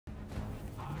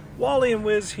Wally and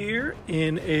Wiz here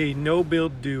in a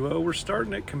no-build duo. We're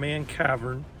starting at Command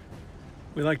Cavern.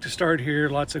 We like to start here,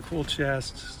 lots of cool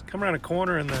chests. Come around a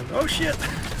corner and then, oh shit!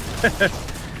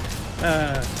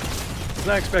 Was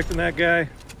not expecting that guy,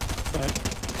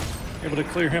 but able to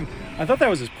clear him. I thought that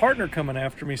was his partner coming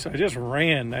after me, so I just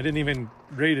ran. I didn't even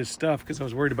raid his stuff because I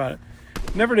was worried about it.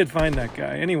 Never did find that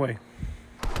guy. Anyway,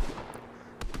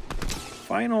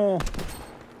 final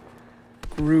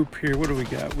group here. What do we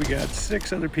got? We got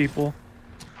 6 other people.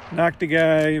 Knocked a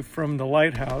guy from the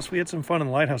Lighthouse. We had some fun in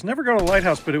the Lighthouse. Never go to the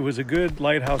Lighthouse, but it was a good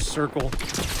Lighthouse circle.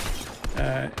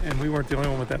 And we weren't the only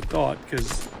one with that thought,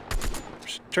 because we're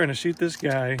trying to shoot this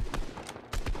guy,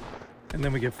 and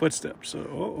then we get footsteps. So,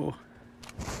 uh-oh.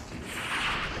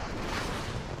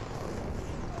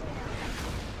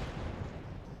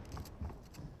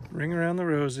 Ring around the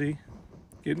rosy.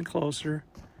 Getting closer.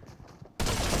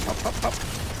 Pop, pop, pop.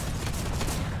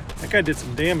 That guy did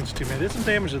some damage to me. I did some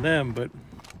damage to them, but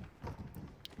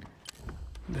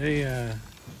they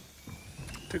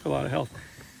took a lot of health.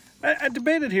 I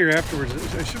debated here afterwards.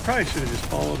 I probably should have just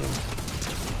followed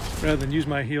them rather than use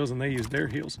my heals and they used their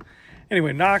heals.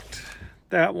 Anyway, knocked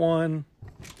that one.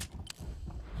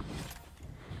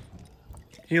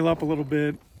 Heal up a little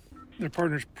bit. Their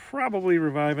partner's probably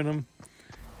reviving them.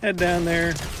 Head down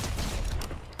there.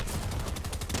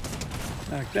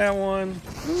 Knock that one.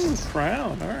 Ooh,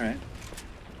 crown. All right.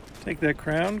 Take that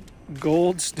crown.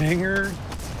 Gold stinger.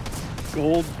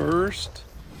 Gold burst.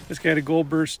 This guy had a gold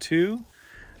burst too.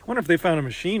 I wonder if they found a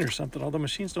machine or something, although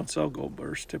machines don't sell gold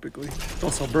burst typically.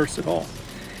 Don't sell bursts at all.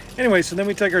 Anyway, so then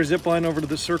we take our zip line over to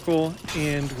the circle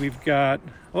and we've got,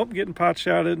 oh, getting pot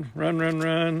shotted. Run, run,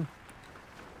 run.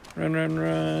 Run, run,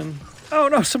 run. Oh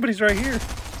no, somebody's right here.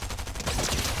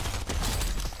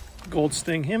 Gold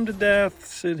sting him to death.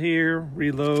 Sit here,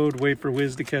 reload, wait for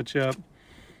Wiz to catch up.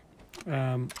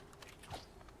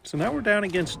 So now we're down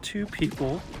against 2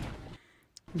 people.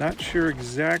 Not sure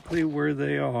exactly where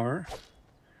they are,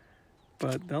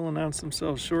 but they'll announce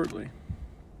themselves shortly.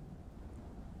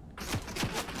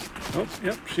 Oh,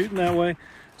 yep, shooting that way.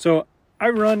 So I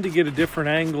run to get a different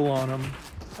angle on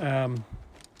them.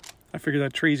 I figure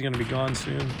that tree's going to be gone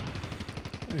soon.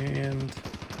 And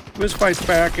Wiz fights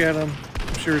back at him.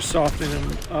 I'm sure softening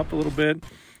him up a little bit.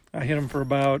 I hit him for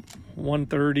about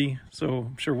 130, so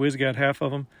I'm sure Wiz got half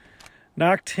of him.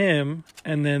 Knocked him,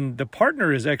 and then the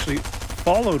partner is actually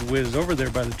followed Wiz over there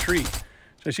by the tree.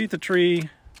 So I shoot the tree,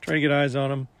 try to get eyes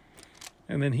on him,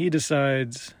 and then he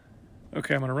decides,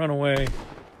 okay, I'm going to run away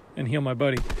and heal my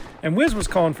buddy. And Wiz was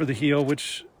calling for the heal,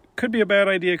 which could be a bad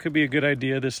idea, could be a good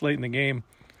idea this late in the game.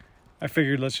 I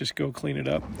figured let's just go clean it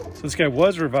up. So this guy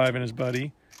was reviving his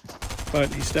buddy,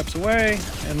 but he steps away,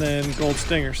 and then gold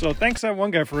stinger. So thanks that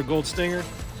one guy for a gold stinger.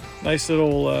 Nice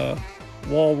little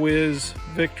wall whiz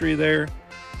victory there,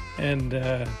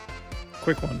 and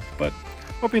quick one. But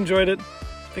hope you enjoyed it.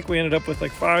 I think we ended up with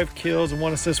like 5 kills and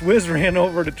 1 assist. Wiz ran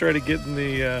over to try to get in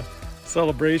the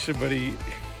celebration, but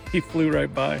he flew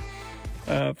right by.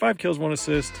 5 kills, 1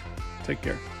 assist. Take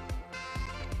care.